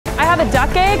have a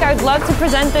duck egg. I would love to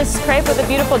present this crepe with a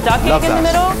beautiful duck egg in the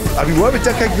middle. Have you worked with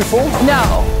duck egg before?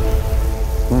 No.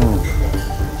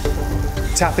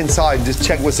 Tap inside and just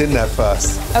check what's in there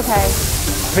first. Okay.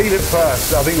 Peel it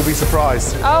first. I think you'll be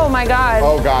surprised. Oh my God.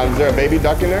 Oh God, is there a baby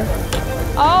duck in there?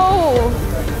 Oh.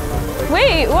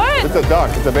 Wait, what? It's a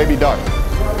duck. It's a baby duck.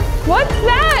 What's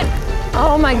that?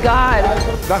 Oh my God.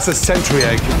 That's a century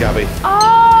egg, Gabby.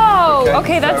 Oh,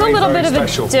 okay, that's Very, a little bit of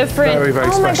special. a different. Very, very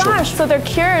oh special. my gosh, so they're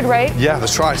cured, right? Yeah,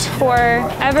 that's right. For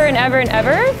ever and ever and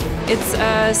ever? It's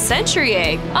a century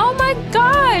egg. Oh my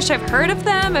gosh, I've heard of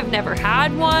them. I've never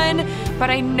had one, but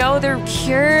I know they're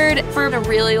cured for a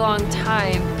really long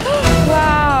time.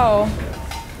 Wow.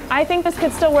 I think this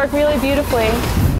could still work really beautifully.